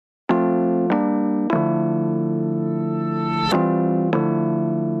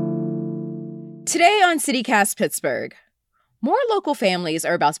Today on CityCast Pittsburgh, more local families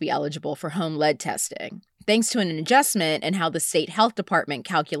are about to be eligible for home lead testing, thanks to an adjustment in how the state health department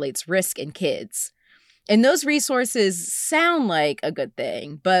calculates risk in kids. And those resources sound like a good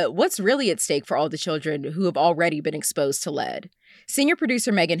thing, but what's really at stake for all the children who have already been exposed to lead? Senior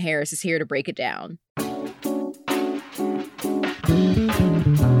producer Megan Harris is here to break it down.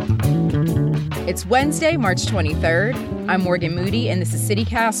 It's Wednesday, March 23rd. I'm Morgan Moody, and this is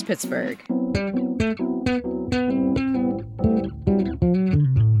CityCast Pittsburgh.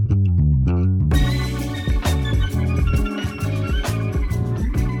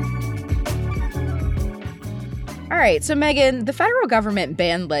 All right, so Megan, the federal government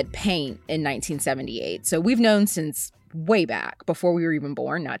banned lead paint in 1978. So we've known since way back, before we were even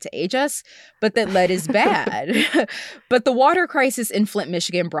born, not to age us, but that lead is bad. But the water crisis in Flint,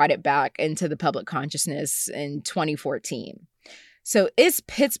 Michigan brought it back into the public consciousness in 2014. So is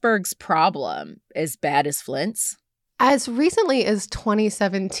Pittsburgh's problem as bad as Flint's? As recently as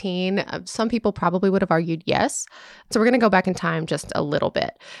 2017, some people probably would have argued yes. So we're going to go back in time just a little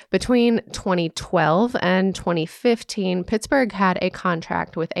bit. Between 2012 and 2015, Pittsburgh had a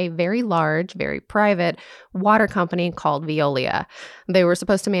contract with a very large, very private water company called Veolia. They were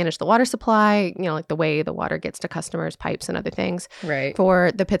supposed to manage the water supply, like the way the water gets to customers, pipes and other things, right,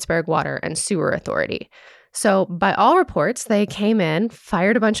 for the Pittsburgh Water and Sewer Authority. So by all reports, they came in,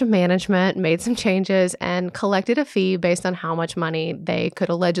 fired a bunch of management, made some changes, and collected a fee based on how much money they could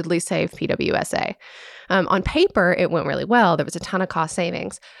allegedly save PWSA. On paper, it went really well. There was a ton of cost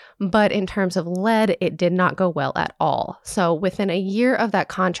savings. But in terms of lead, it did not go well at all. So within a year of that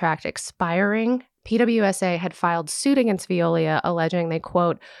contract expiring, PWSA had filed suit against Veolia, alleging they,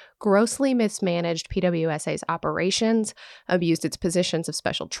 quote, grossly mismanaged PWSA's operations, abused its positions of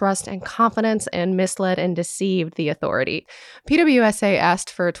special trust and confidence, and misled and deceived the authority. PWSA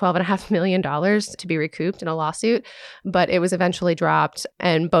asked for $12.5 million to be recouped in a lawsuit, but it was eventually dropped,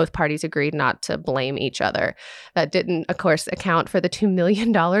 and both parties agreed not to blame each other. That didn't, of course, account for the $2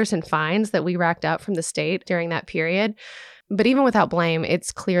 million in fines that we racked up from the state during that period. But even without blame,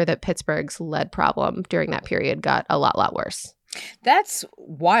 it's clear that Pittsburgh's lead problem during that period got a lot worse. That's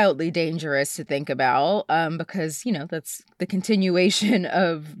wildly dangerous to think about because, that's the continuation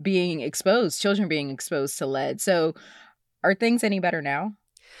of being exposed, children being exposed to lead. So are things any better now?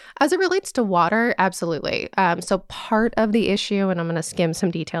 As it relates to water, absolutely. So part of the issue, and I'm going to skim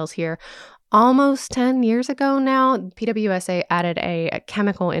some details here, almost 10 years ago now, PWSA added a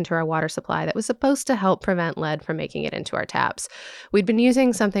chemical into our water supply that was supposed to help prevent lead from making it into our taps. We'd been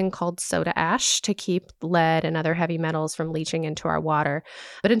using something called soda ash to keep lead and other heavy metals from leaching into our water.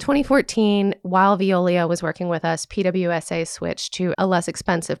 But in 2014, while Veolia was working with us, PWSA switched to a less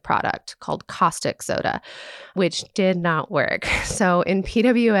expensive product called caustic soda, which did not work. So in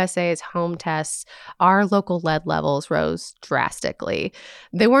PWSA's home tests, our local lead levels rose drastically.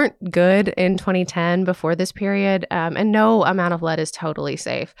 They weren't good in 2010 before this period, and no amount of lead is totally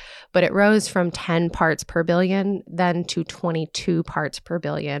safe, but it rose from 10 parts per billion then to 22 parts per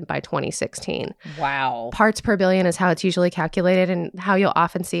billion by 2016. Wow. Parts per billion is how it's usually calculated and how you'll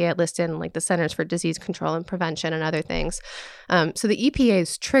often see it listed in like the Centers for Disease Control and Prevention and other things. So the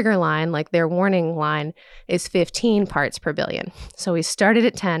EPA's trigger line, like their warning line, is 15 parts per billion. So we started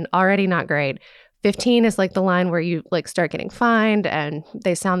at 10, already not great. 15 is like the line where you like start getting fined and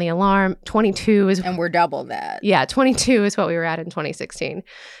they sound the alarm. 22 is... And we're double that. Yeah, 22 is what we were at in 2016.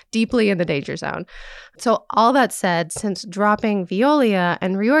 Deeply in the danger zone. So all that said, since dropping Veolia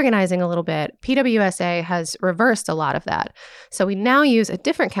and reorganizing a little bit, PWSA has reversed a lot of that. So we now use a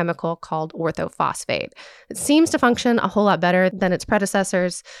different chemical called orthophosphate. It seems to function a whole lot better than its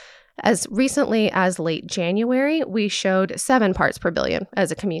predecessors. As recently as late January, we showed 7 parts per billion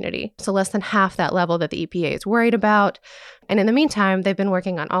as a community, so less than half that level that the EPA is worried about. And in the meantime, they've been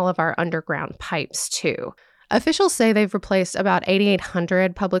working on all of our underground pipes too. Officials say they've replaced about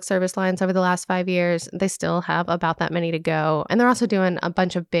 8,800 public service lines over the last 5 years. They still have about that many to go. And they're also doing a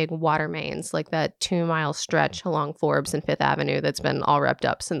bunch of big water mains, like that 2-mile stretch along Forbes and Fifth Avenue that's been all wrapped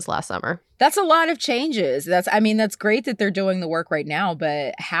up since last summer. That's a lot of changes. That's great that they're doing the work right now,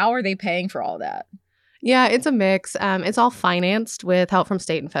 but how are they paying for all that? Yeah, it's a mix. It's all financed with help from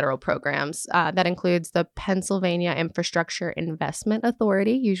state and federal programs. That includes the Pennsylvania Infrastructure Investment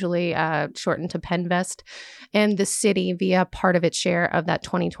Authority, usually shortened to PennVest, and the city via part of its share of that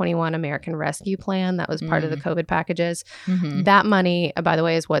 2021 American Rescue Plan that was part of the COVID packages. Mm-hmm. That money, by the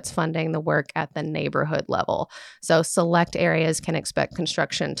way, is what's funding the work at the neighborhood level. So select areas can expect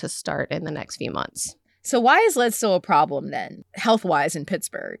construction to start in the next few months. So why is lead still a problem then, health-wise in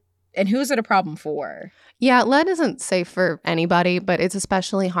Pittsburgh? And who's it a problem for? Yeah, lead isn't safe for anybody, but it's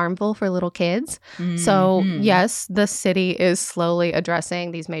especially harmful for little kids. So, yes, the city is slowly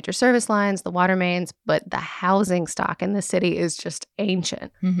addressing these major service lines, the water mains, but the housing stock in the city is just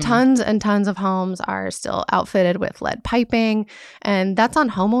ancient. Tons and tons of homes are still outfitted with lead piping, and that's on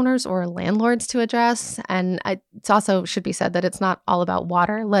homeowners or landlords to address. And it's also should be said that it's not all about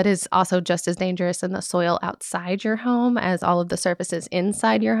water. Lead is also just as dangerous in the soil outside your home as all of the surfaces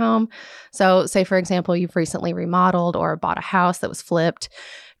inside your home. So, say, for example, you've recently remodeled or bought a house that was flipped.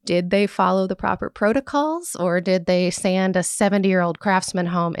 Did they follow the proper protocols, or did they sand a 70-year-old craftsman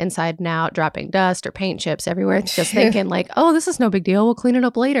home inside and out, dropping dust or paint chips everywhere, just thinking like, oh, this is no big deal, we'll clean it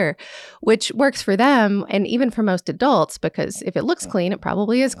up later, which works for them and even for most adults, because if it looks clean, it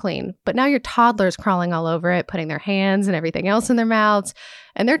probably is clean. But now your toddler's crawling all over it, putting their hands and everything else in their mouths,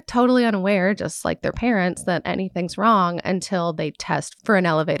 and they're totally unaware, just like their parents, that anything's wrong until they test for an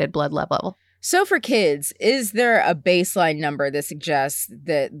elevated blood level. So for kids, is there a baseline number that suggests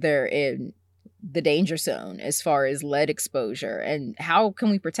that they're in the danger zone as far as lead exposure? And how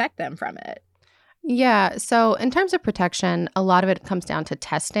can we protect them from it? Yeah. So, in terms of protection, a lot of it comes down to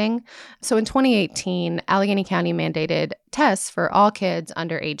testing. So, in 2018, Allegheny County mandated tests for all kids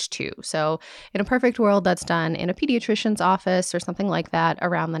under age 2. So, in a perfect world, that's done in a pediatrician's office or something like that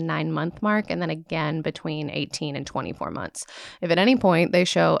around the 9-month mark, and then again between 18 and 24 months. If at any point they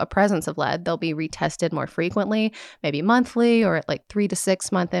show a presence of lead, they'll be retested more frequently, maybe monthly or at like 3 to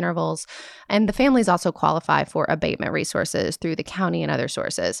 6 month intervals. And the families also qualify for abatement resources through the county and other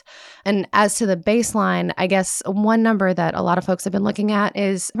sources. And as to the baseline, I guess one number that a lot of folks have been looking at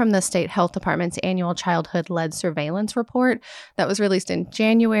is from the State Health Department's annual Childhood Lead Surveillance Report that was released in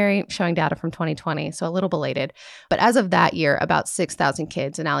January, showing data from 2020, so a little belated. But as of that year, about 6,000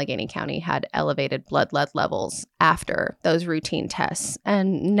 kids in Allegheny County had elevated blood lead levels after those routine tests.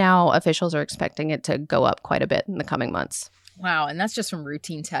 And now officials are expecting it to go up quite a bit in the coming months. Wow, and that's just from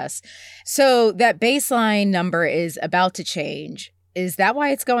routine tests. So that baseline number is about to change. Is that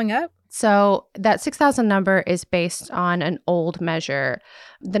why it's going up? So that 6,000 number is based on an old measure.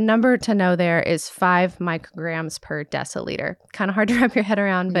 The number to know there is 5 micrograms per deciliter. Kind of hard to wrap your head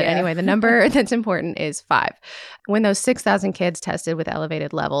around, but anyway, the number that's important is 5. When those 6,000 kids tested with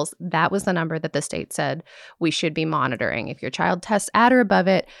elevated levels, that was the number that the state said we should be monitoring. If your child tests at or above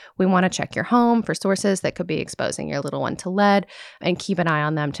it, we want to check your home for sources that could be exposing your little one to lead and keep an eye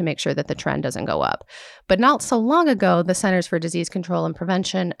on them to make sure that the trend doesn't go up. But not so long ago, the Centers for Disease Control and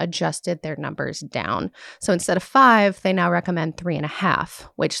Prevention adjusted their numbers down. So instead of 5, they now recommend 3.5,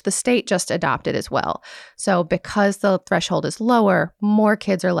 which the state just adopted as well. So because the threshold is lower, more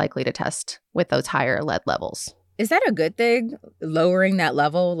kids are likely to test with those higher lead levels. Is that a good thing, lowering that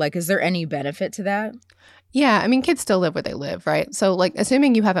level? Like, is there any benefit to that? Yeah, I mean, kids still live where they live, right? So, like,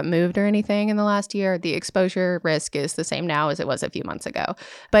 assuming you haven't moved or anything in the last year, the exposure risk is the same now as it was a few months ago.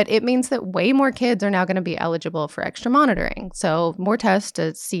 But it means that way more kids are now going to be eligible for extra monitoring. So, more tests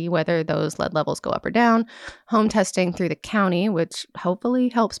to see whether those lead levels go up or down, home testing through the county, which hopefully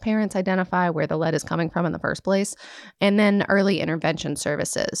helps parents identify where the lead is coming from in the first place, and then early intervention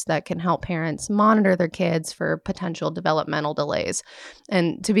services that can help parents monitor their kids for potential developmental delays.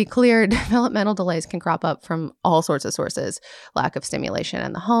 And to be clear, developmental delays can crop up from all sorts of sources: lack of stimulation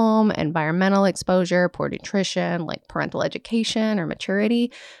in the home, environmental exposure, poor nutrition, like parental education or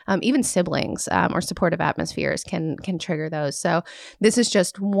maturity, even siblings or supportive atmospheres can trigger those. So this is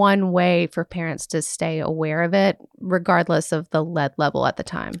just one way for parents to stay aware of it, regardless of the lead level at the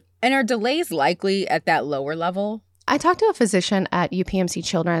time. And are delays likely at that lower level? I talked to a physician at UPMC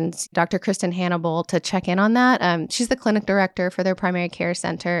Children's, Dr. Kristen Hannibal, to check in on that. She's the clinic director for their primary care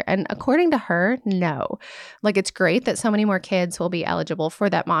center. And according to her, no. Like, it's great that so many more kids will be eligible for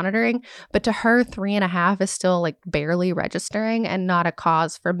that monitoring. But to her, 3.5 is still like barely registering and not a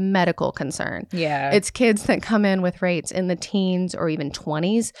cause for medical concern. Yeah. It's kids that come in with rates in the teens or even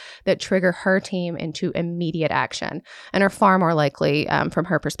 20s that trigger her team into immediate action and are far more likely, from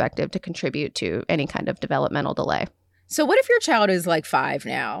her perspective, to contribute to any kind of developmental delay. So what if your child is like 5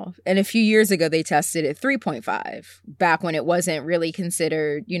 now, and a few years ago they tested at 3.5, back when it wasn't really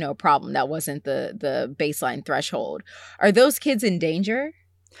considered, a problem? That wasn't the baseline threshold. Are those kids in danger?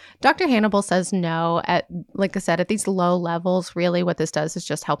 Dr. Hannibal says no. Like I said, at these low levels, really what this does is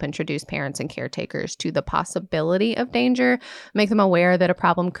just help introduce parents and caretakers to the possibility of danger, make them aware that a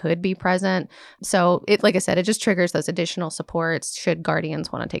problem could be present. So like I said, it just triggers those additional supports should guardians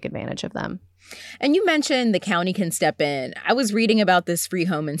want to take advantage of them. And you mentioned the county can step in. I was reading about this free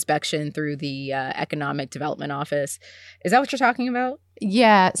home inspection through the Economic Development Office. Is that what you're talking about?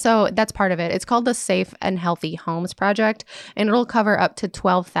 Yeah, so that's part of it. It's called the Safe and Healthy Homes Project, and it'll cover up to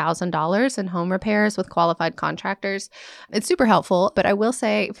 $12,000 in home repairs with qualified contractors. It's super helpful, but I will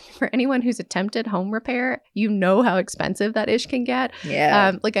say for anyone who's attempted home repair, you know how expensive that ish can get.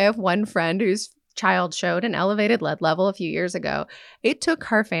 Yeah. Like I have one friend whose child showed an elevated lead level a few years ago. It took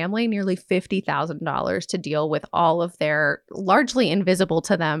her family nearly $50,000 to deal with all of their largely invisible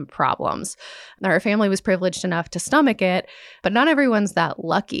to them problems. Now, her family was privileged enough to stomach it, but not everyone's that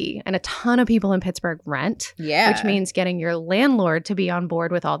lucky. And a ton of people in Pittsburgh rent, which means getting your landlord to be on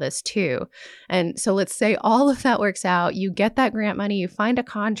board with all this too. And so let's say all of that works out. You get that grant money, you find a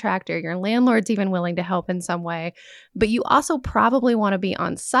contractor, your landlord's even willing to help in some way, but you also probably want to be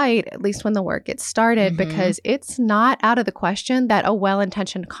on site, at least when the work gets started, because it's not out of the question that a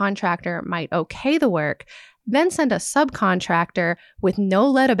well-intentioned contractor might okay the work, then send a subcontractor with no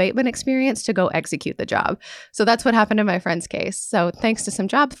lead abatement experience to go execute the job. So that's what happened in my friend's case. So thanks to some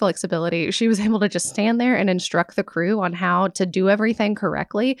job flexibility, she was able to just stand there and instruct the crew on how to do everything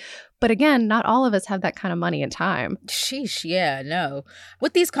correctly. But again, not all of us have that kind of money and time. Sheesh, yeah, no.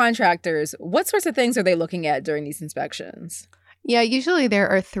 With these contractors, what sorts of things are they looking at during these inspections? Yeah, usually there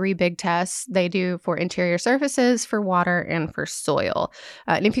are 3 big tests they do for interior surfaces, for water, and for soil.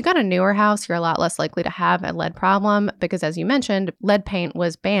 And if you've got a newer house, you're a lot less likely to have a lead problem because, as you mentioned, lead paint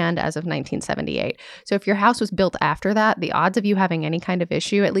was banned as of 1978. So if your house was built after that, the odds of you having any kind of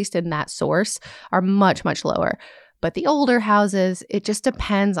issue, at least in that source, are much, much lower. But the older houses, it just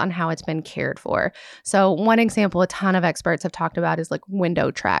depends on how it's been cared for. So one example a ton of experts have talked about is like window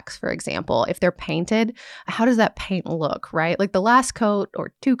tracks, for example. If they're painted, how does that paint look, right? Like the last coat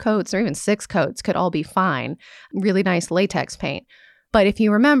or 2 coats or even 6 coats could all be fine. Really nice latex paint. But if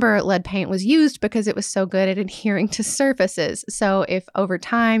you remember, lead paint was used because it was so good at adhering to surfaces. So if over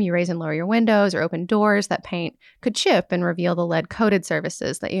time you raise and lower your windows or open doors, that paint could chip and reveal the lead-coated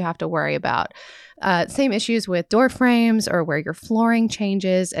surfaces that you have to worry about. Same issues with door frames or where your flooring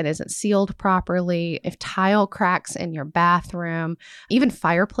changes and isn't sealed properly, if tile cracks in your bathroom, even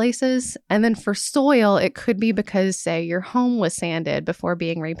fireplaces. And then for soil, it could be because, say, your home was sanded before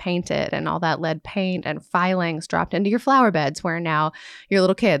being repainted and all that lead paint and filings dropped into your flower beds where now your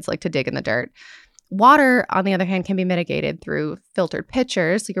little kids like to dig in the dirt. Water, on the other hand, can be mitigated through filtered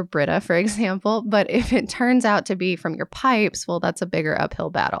pitchers, your Brita, for example. But if it turns out to be from your pipes, well, that's a bigger uphill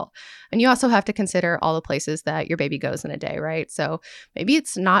battle. And you also have to consider all the places that your baby goes in a day, right? So maybe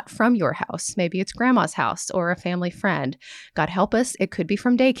it's not from your house. Maybe it's grandma's house or a family friend. God help us, it could be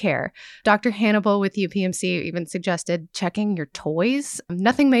from daycare. Dr. Hannibal with UPMC even suggested checking your toys.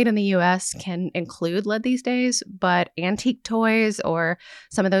 Nothing made in the U.S. can include lead these days, but antique toys or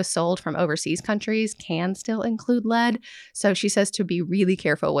some of those sold from overseas countries can still include lead. So she says to be really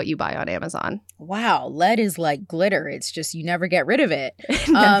careful what you buy on Amazon. Wow, lead is like glitter. It's just you never get rid of it.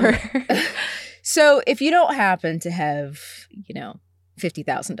 Never. So if you don't happen to have,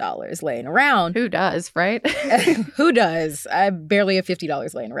 $50,000 laying around. Who does, right? Who does? I barely have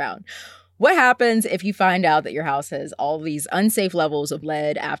 $50 laying around. What happens if you find out that your house has all these unsafe levels of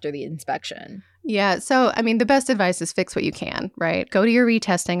lead after the inspection? Yeah. So, I mean, the best advice is fix what you can, right? Go to your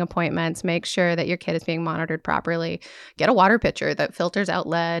retesting appointments, make sure that your kid is being monitored properly, get a water pitcher that filters out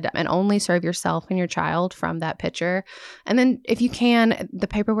lead and only serve yourself and your child from that pitcher. And then if you can, the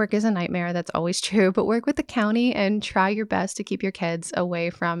paperwork is a nightmare. That's always true, but work with the county and try your best to keep your kids away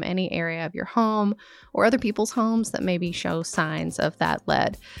from any area of your home or other people's homes that maybe show signs of that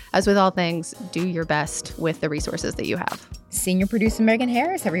lead. As with all things, do your best with the resources that you have. Senior producer Megan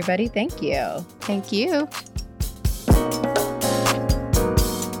Harris, everybody. Thank you. Thank you.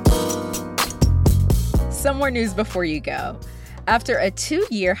 Some more news before you go. After a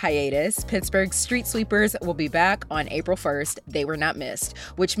 2-year hiatus, Pittsburgh's street sweepers will be back on April 1st. They were not missed,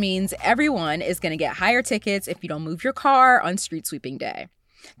 which means everyone is going to get higher tickets if you don't move your car on street sweeping day.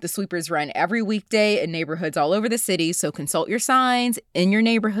 The sweepers run every weekday in neighborhoods all over the city, so consult your signs in your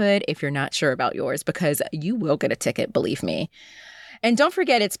neighborhood if you're not sure about yours, because you will get a ticket, believe me. And don't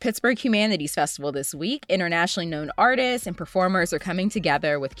forget, it's Pittsburgh Humanities Festival this week. Internationally known artists and performers are coming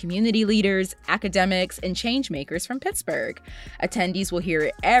together with community leaders, academics, and change makers from Pittsburgh. Attendees will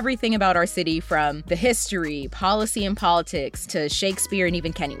hear everything about our city, from the history, policy, and politics to Shakespeare and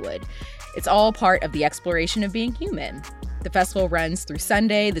even Kennywood. It's all part of the exploration of being human. The festival runs through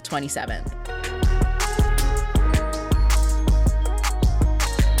Sunday, the 27th.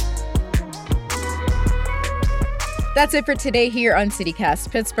 That's it for today here on CityCast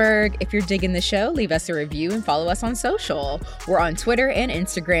Pittsburgh. If you're digging the show, leave us a review and follow us on social. We're on Twitter and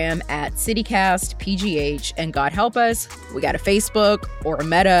Instagram at CityCastPGH. And God help us, we got a Facebook or a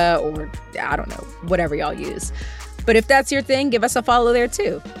Meta or I don't know, whatever y'all use. But if that's your thing, give us a follow there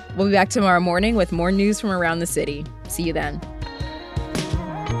too. We'll be back tomorrow morning with more news from around the city. See you then.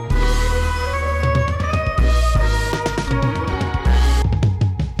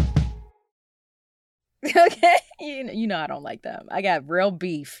 Okay, you know I don't like them. I got real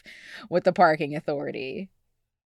beef with the parking authority.